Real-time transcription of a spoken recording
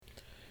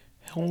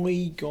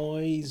Hi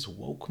guys,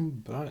 welcome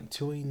back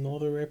to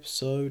another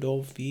episode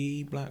of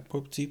the Black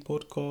Property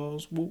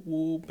Podcast. Woo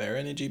woo, bear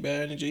energy,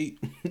 bear energy.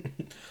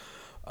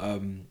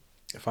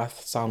 If I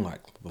sound like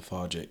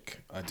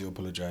lethargic, I do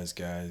apologize,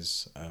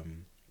 guys.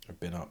 I've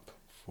been up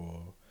for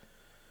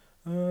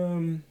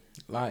um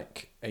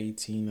like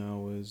 18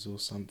 hours or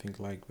something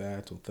like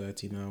that, or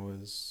 13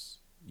 hours.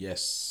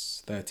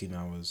 Yes, 13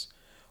 hours.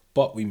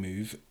 But we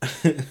move,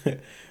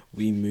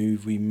 we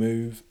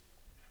move.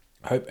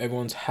 Hope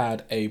everyone's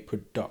had a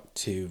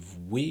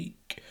productive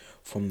week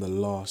from the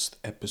last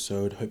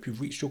episode. Hope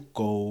you've reached your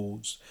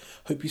goals.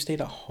 Hope you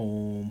stayed at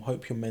home.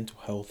 Hope your mental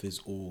health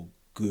is all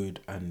good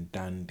and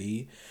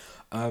dandy.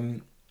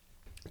 Um,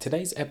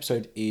 Today's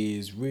episode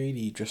is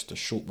really just a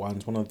short one.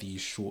 It's one of these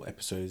short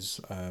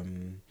episodes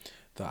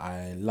that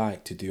I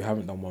like to do.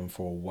 Haven't done one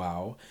for a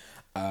while.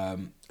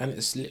 And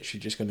it's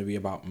literally just going to be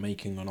about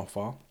making an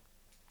offer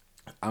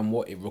and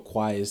what it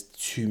requires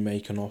to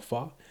make an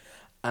offer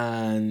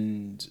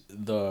and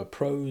the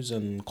pros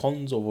and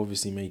cons of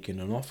obviously making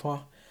an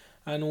offer,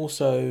 and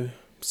also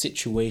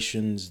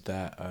situations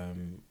that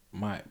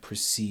might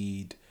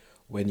proceed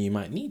when you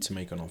might need to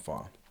make an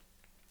offer.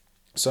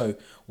 So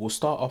we'll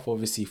start off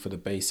obviously for the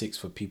basics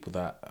for people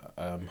that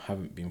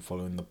haven't been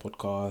following the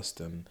podcast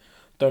and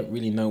don't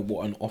really know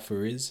what an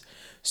offer is.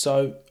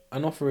 So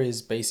an offer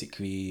is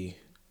basically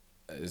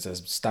is a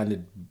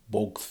standard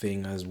bog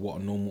thing as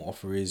what a normal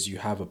offer is. You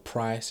have a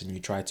price and you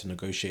try to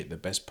negotiate the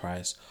best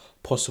price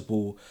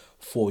possible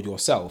for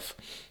yourself.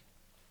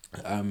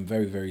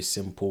 Very, very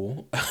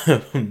simple.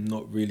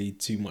 Not really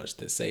too much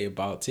to say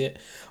about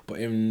it. But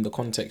in the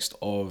context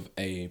of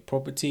a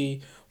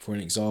property, for an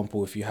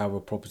example, if you have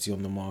a property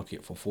on the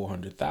market for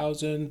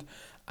 400,000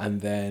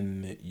 and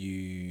then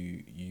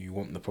you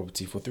want the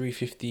property for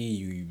 350,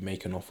 you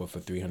make an offer for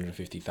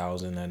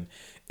 350,000, and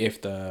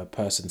if the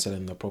person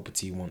selling the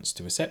property wants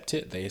to accept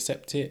it, they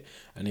accept it,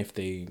 and if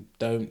they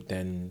don't,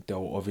 then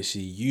they'll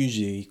obviously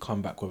usually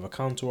come back with a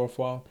counter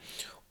offer.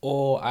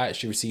 Or I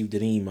actually received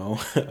an email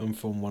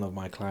from one of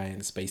my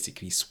clients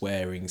basically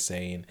swearing,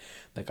 saying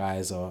the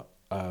guys are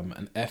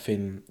an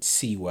effing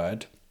C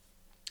word,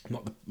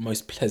 not the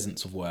most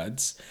pleasant of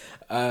words,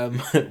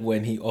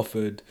 when he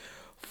offered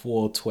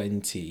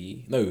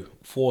 420, no,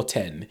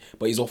 410,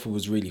 but his offer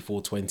was really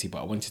 420,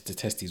 but I wanted to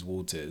test his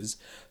waters.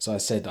 So I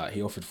said that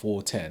he offered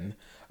 410,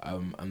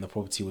 and the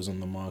property was on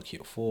the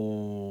market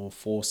for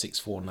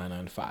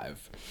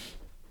 464,995,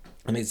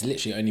 and it's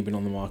literally only been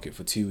on the market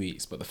for 2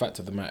 weeks. But the fact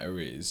of the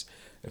matter is,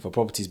 if a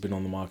property's been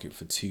on the market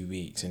for 2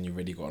 weeks and you've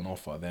already got an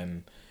offer,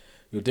 then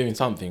you're doing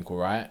something, all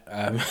right.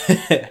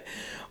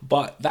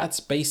 But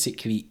that's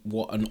basically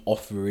what an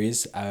offer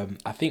is.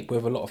 I think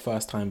with a lot of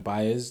first time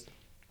buyers,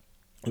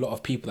 a lot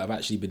of people that have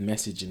actually been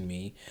messaging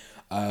me,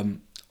 a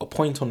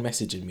point on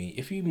messaging me.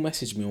 If you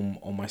message me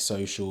on my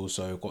social,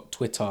 so I've got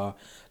Twitter,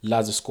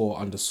 Lazar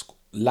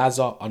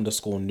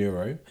underscore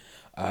Neuro,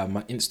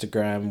 my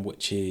Instagram,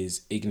 which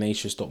is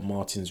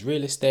Ignatius.Martins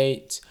Real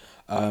Estate,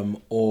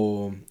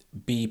 or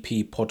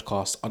BP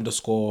Podcast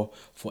underscore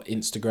for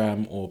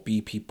Instagram, or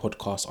BP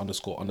Podcast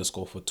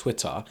underscore for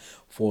Twitter,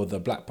 for the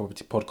Black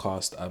Property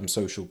Podcast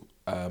social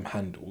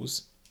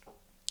handles.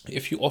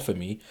 If you offer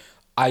me,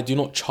 I do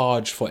not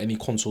charge for any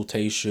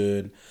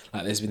consultation.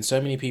 Like, there's been so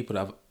many people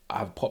that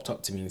have popped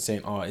up to me and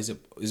saying, "Oh, is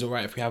it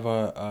right if we have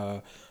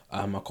a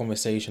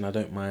conversation? I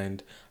don't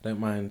mind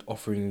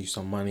offering you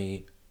some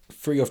money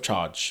free of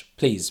charge.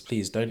 Please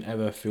don't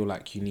ever feel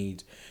like you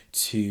need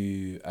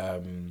to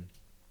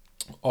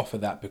offer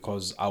that,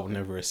 because I will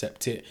never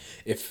accept it.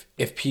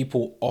 If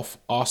people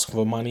ask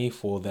for money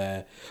for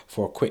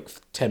a quick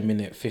 10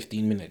 minute,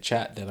 15 minute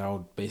chat, then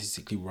I'll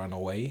basically run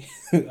away,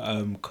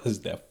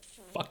 because they're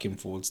fucking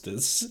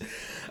fraudsters.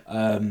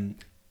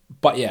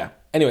 But yeah,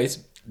 anyways,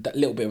 that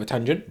little bit of a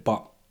tangent,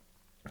 but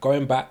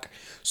going back,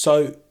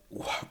 so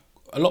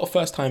a lot of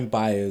first time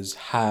buyers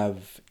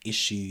have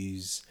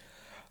issues,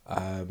 or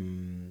I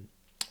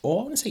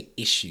want to say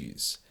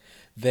issues.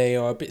 They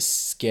are a bit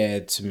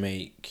scared to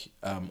make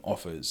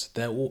offers.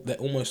 They're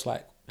almost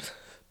like,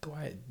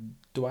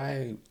 do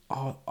I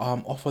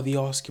offer the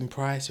asking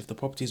price if the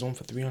property's on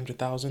for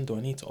 300,000? Do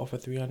I need to offer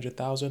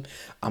 300,000?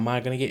 Am I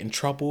gonna get in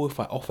trouble if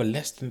I offer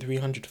less than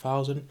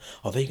 300,000?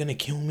 Are they gonna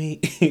kill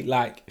me?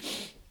 Like,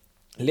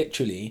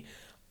 literally,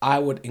 I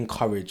would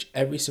encourage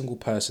every single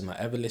person that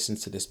ever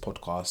listens to this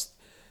podcast,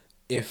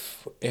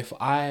 if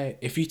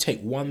you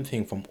take one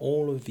thing from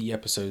all of the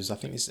episodes, I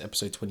think this is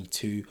episode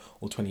 22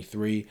 or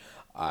 23.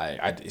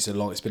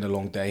 It's been a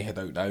long day, I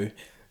don't know.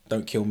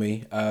 Don't kill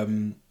me.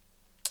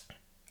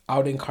 I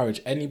would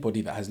encourage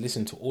anybody that has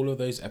listened to all of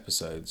those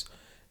episodes,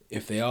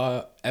 if they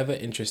are ever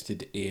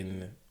interested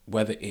in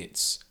whether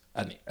it's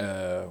an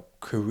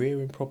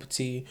career in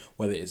property,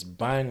 whether it's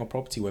buying a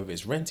property, whether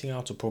it's renting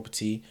out a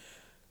property,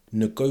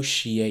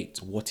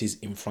 negotiate what is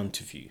in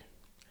front of you.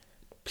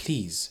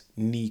 Please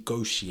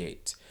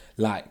negotiate.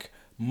 Like,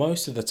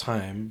 most of the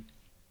time,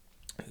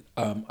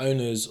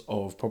 owners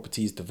of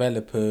properties,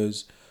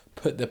 developers,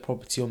 put their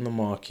property on the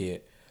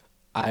market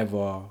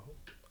either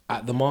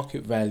at the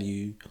market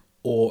value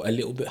or a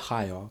little bit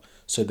higher,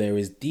 so there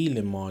is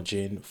dealing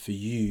margin for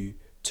you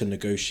to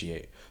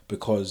negotiate.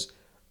 Because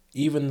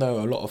even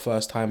though a lot of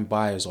first time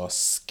buyers are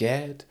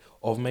scared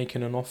of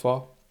making an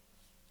offer,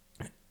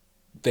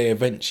 they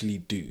eventually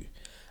do.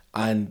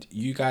 And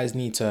you guys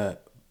need to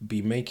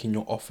be making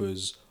your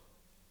offers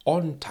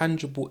on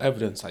tangible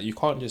evidence. Like, you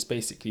can't just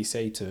basically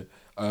say to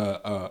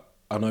an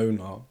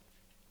owner,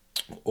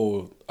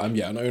 or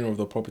an owner of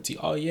the property,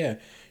 oh yeah,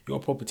 your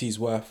property is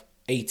worth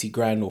 80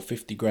 grand or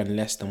 50 grand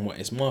less than what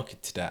it's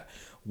marketed at,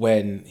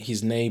 when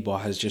his neighbor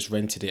has just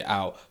rented it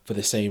out for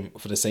the same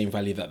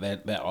value that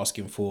they're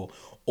asking for,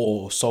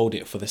 or sold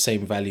it for the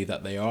same value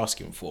that they are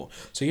asking for.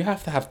 So you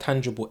have to have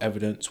tangible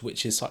evidence,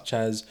 which is such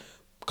as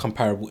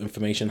comparable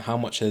information. How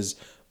much has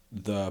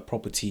the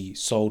property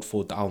sold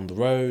for down the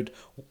road?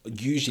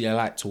 Usually I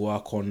like to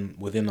work on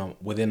within a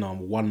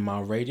 1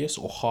 mile radius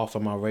or half a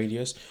mile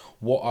radius.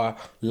 What are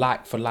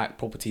like for like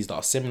properties that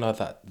are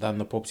similar than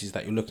the properties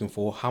that you're looking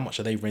for? How much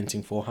are they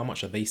renting for? How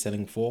much are they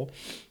selling for?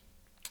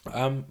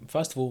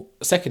 First of all.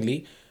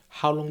 Secondly,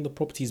 how long the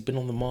property's been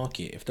on the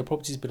market. If the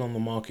property's been on the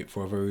market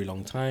for a very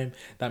long time,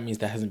 that means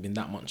there hasn't been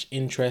that much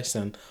interest.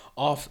 And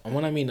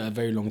when I mean a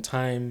very long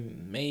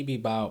time, maybe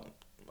about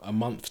a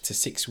month to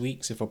 6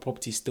 weeks, if a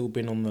property's still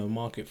been on the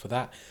market for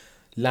that,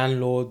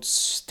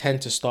 landlords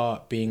tend to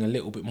start being a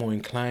little bit more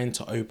inclined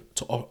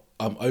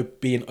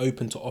being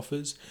open to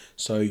offers.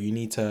 So you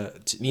need to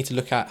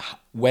look at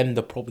when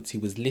the property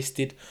was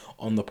listed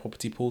on the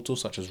property portal,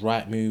 such as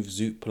Rightmove,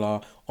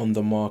 Zoopla, on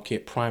the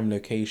market, prime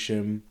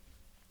location,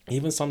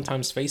 even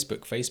sometimes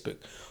Facebook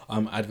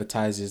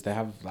advertises. They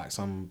have like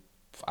some,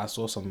 I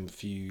saw some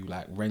few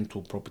like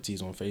rental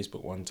properties on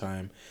Facebook one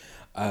time.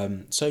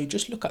 So you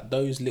just look at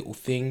those little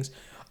things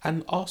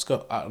and ask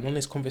an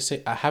honest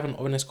conversation. Have an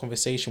honest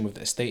conversation with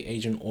the estate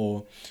agent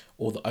or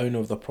the owner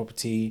of the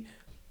property.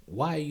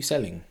 Why are you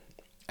selling?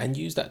 And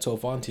use that to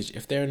advantage.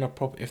 If they're in a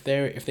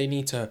if they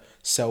need to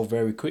sell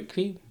very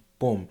quickly,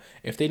 boom.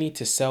 If they need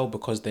to sell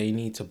because they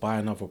need to buy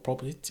another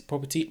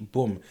property,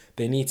 boom.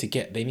 They need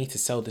to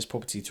sell this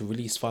property to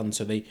release funds.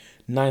 So they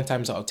 9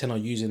 times out of 10 are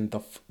using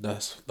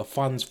the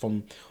funds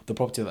from the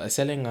property that they're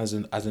selling as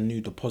a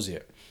new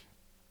deposit.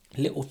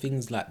 Little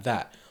things like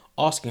that.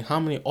 Asking how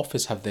many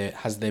offers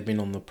has there been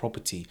on the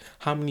property?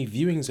 How many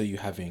viewings are you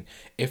having?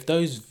 If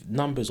those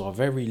numbers are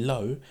very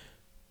low,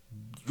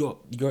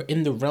 you're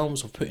in the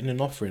realms of putting an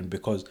offer in,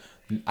 because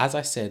as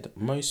I said,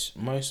 most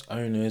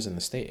owners and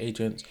estate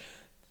agents,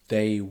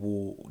 they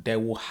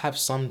will have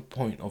some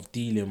point of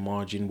dealing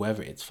margin,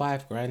 whether it's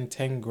 5 grand,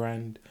 10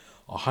 grand,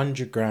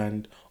 100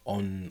 grand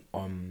on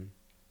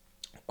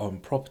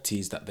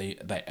properties that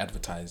they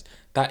advertise.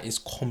 That is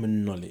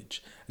common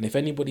knowledge. And if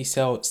anybody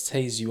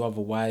says you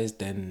otherwise,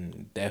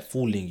 then they're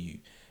fooling you.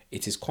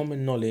 It is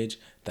common knowledge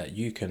that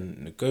you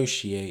can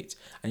negotiate,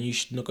 and you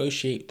should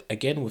negotiate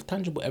again with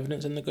tangible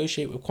evidence and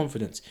negotiate with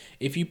confidence.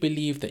 If you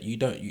believe that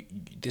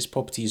this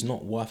property is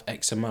not worth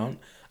X amount,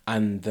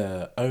 and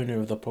the owner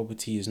of the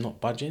property is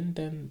not budging,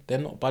 then they're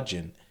not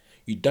budging.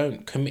 You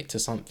don't commit to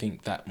something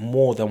that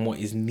more than what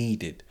is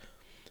needed.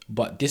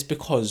 But this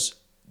because,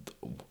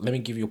 let me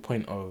give you a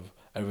point of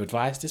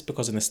advice. This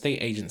because an estate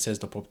agent says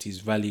the property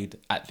is valued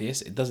at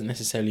this, it doesn't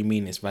necessarily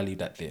mean it's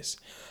valued at this.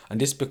 And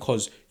this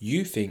because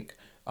you think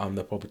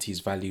the property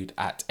is valued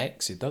at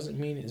X, it doesn't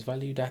mean it's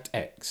valued at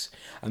X.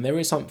 And there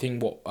is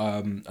something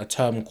a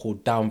term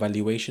called down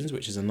valuations,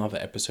 which is another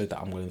episode that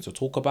I'm going to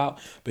talk about,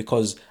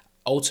 because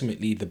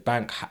ultimately the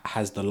bank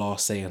has the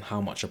last say on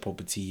how much a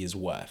property is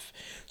worth.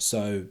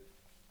 So,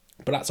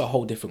 but that's a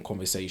whole different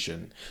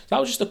conversation. So that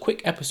was just a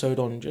quick episode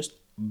on just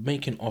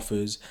making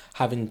offers,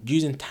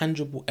 using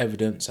tangible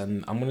evidence,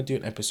 and I'm gonna do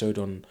an episode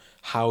on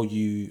how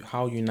you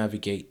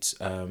navigate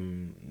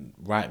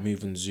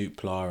Rightmove and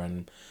Zoopla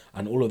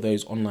and all of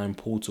those online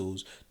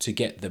portals to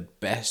get the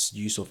best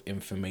use of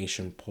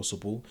information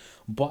possible.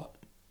 But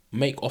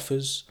make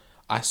offers.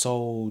 I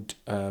sold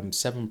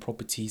 7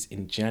 properties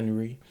in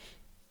January,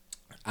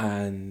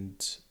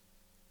 and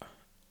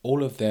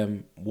all of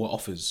them were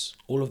offers.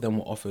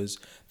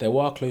 They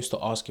were close to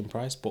asking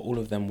price, but all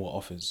of them were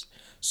offers.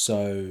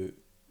 So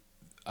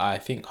I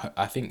think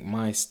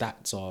my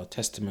stats are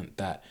testament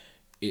that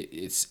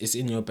it's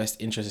in your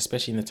best interest,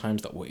 especially in the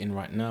times that we're in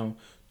right now,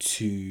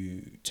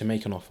 to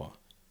make an offer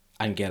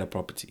and get a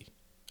property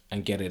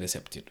and get it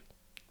accepted.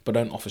 But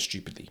don't offer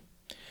stupidly.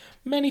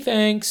 Many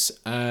thanks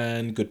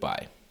and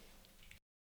goodbye.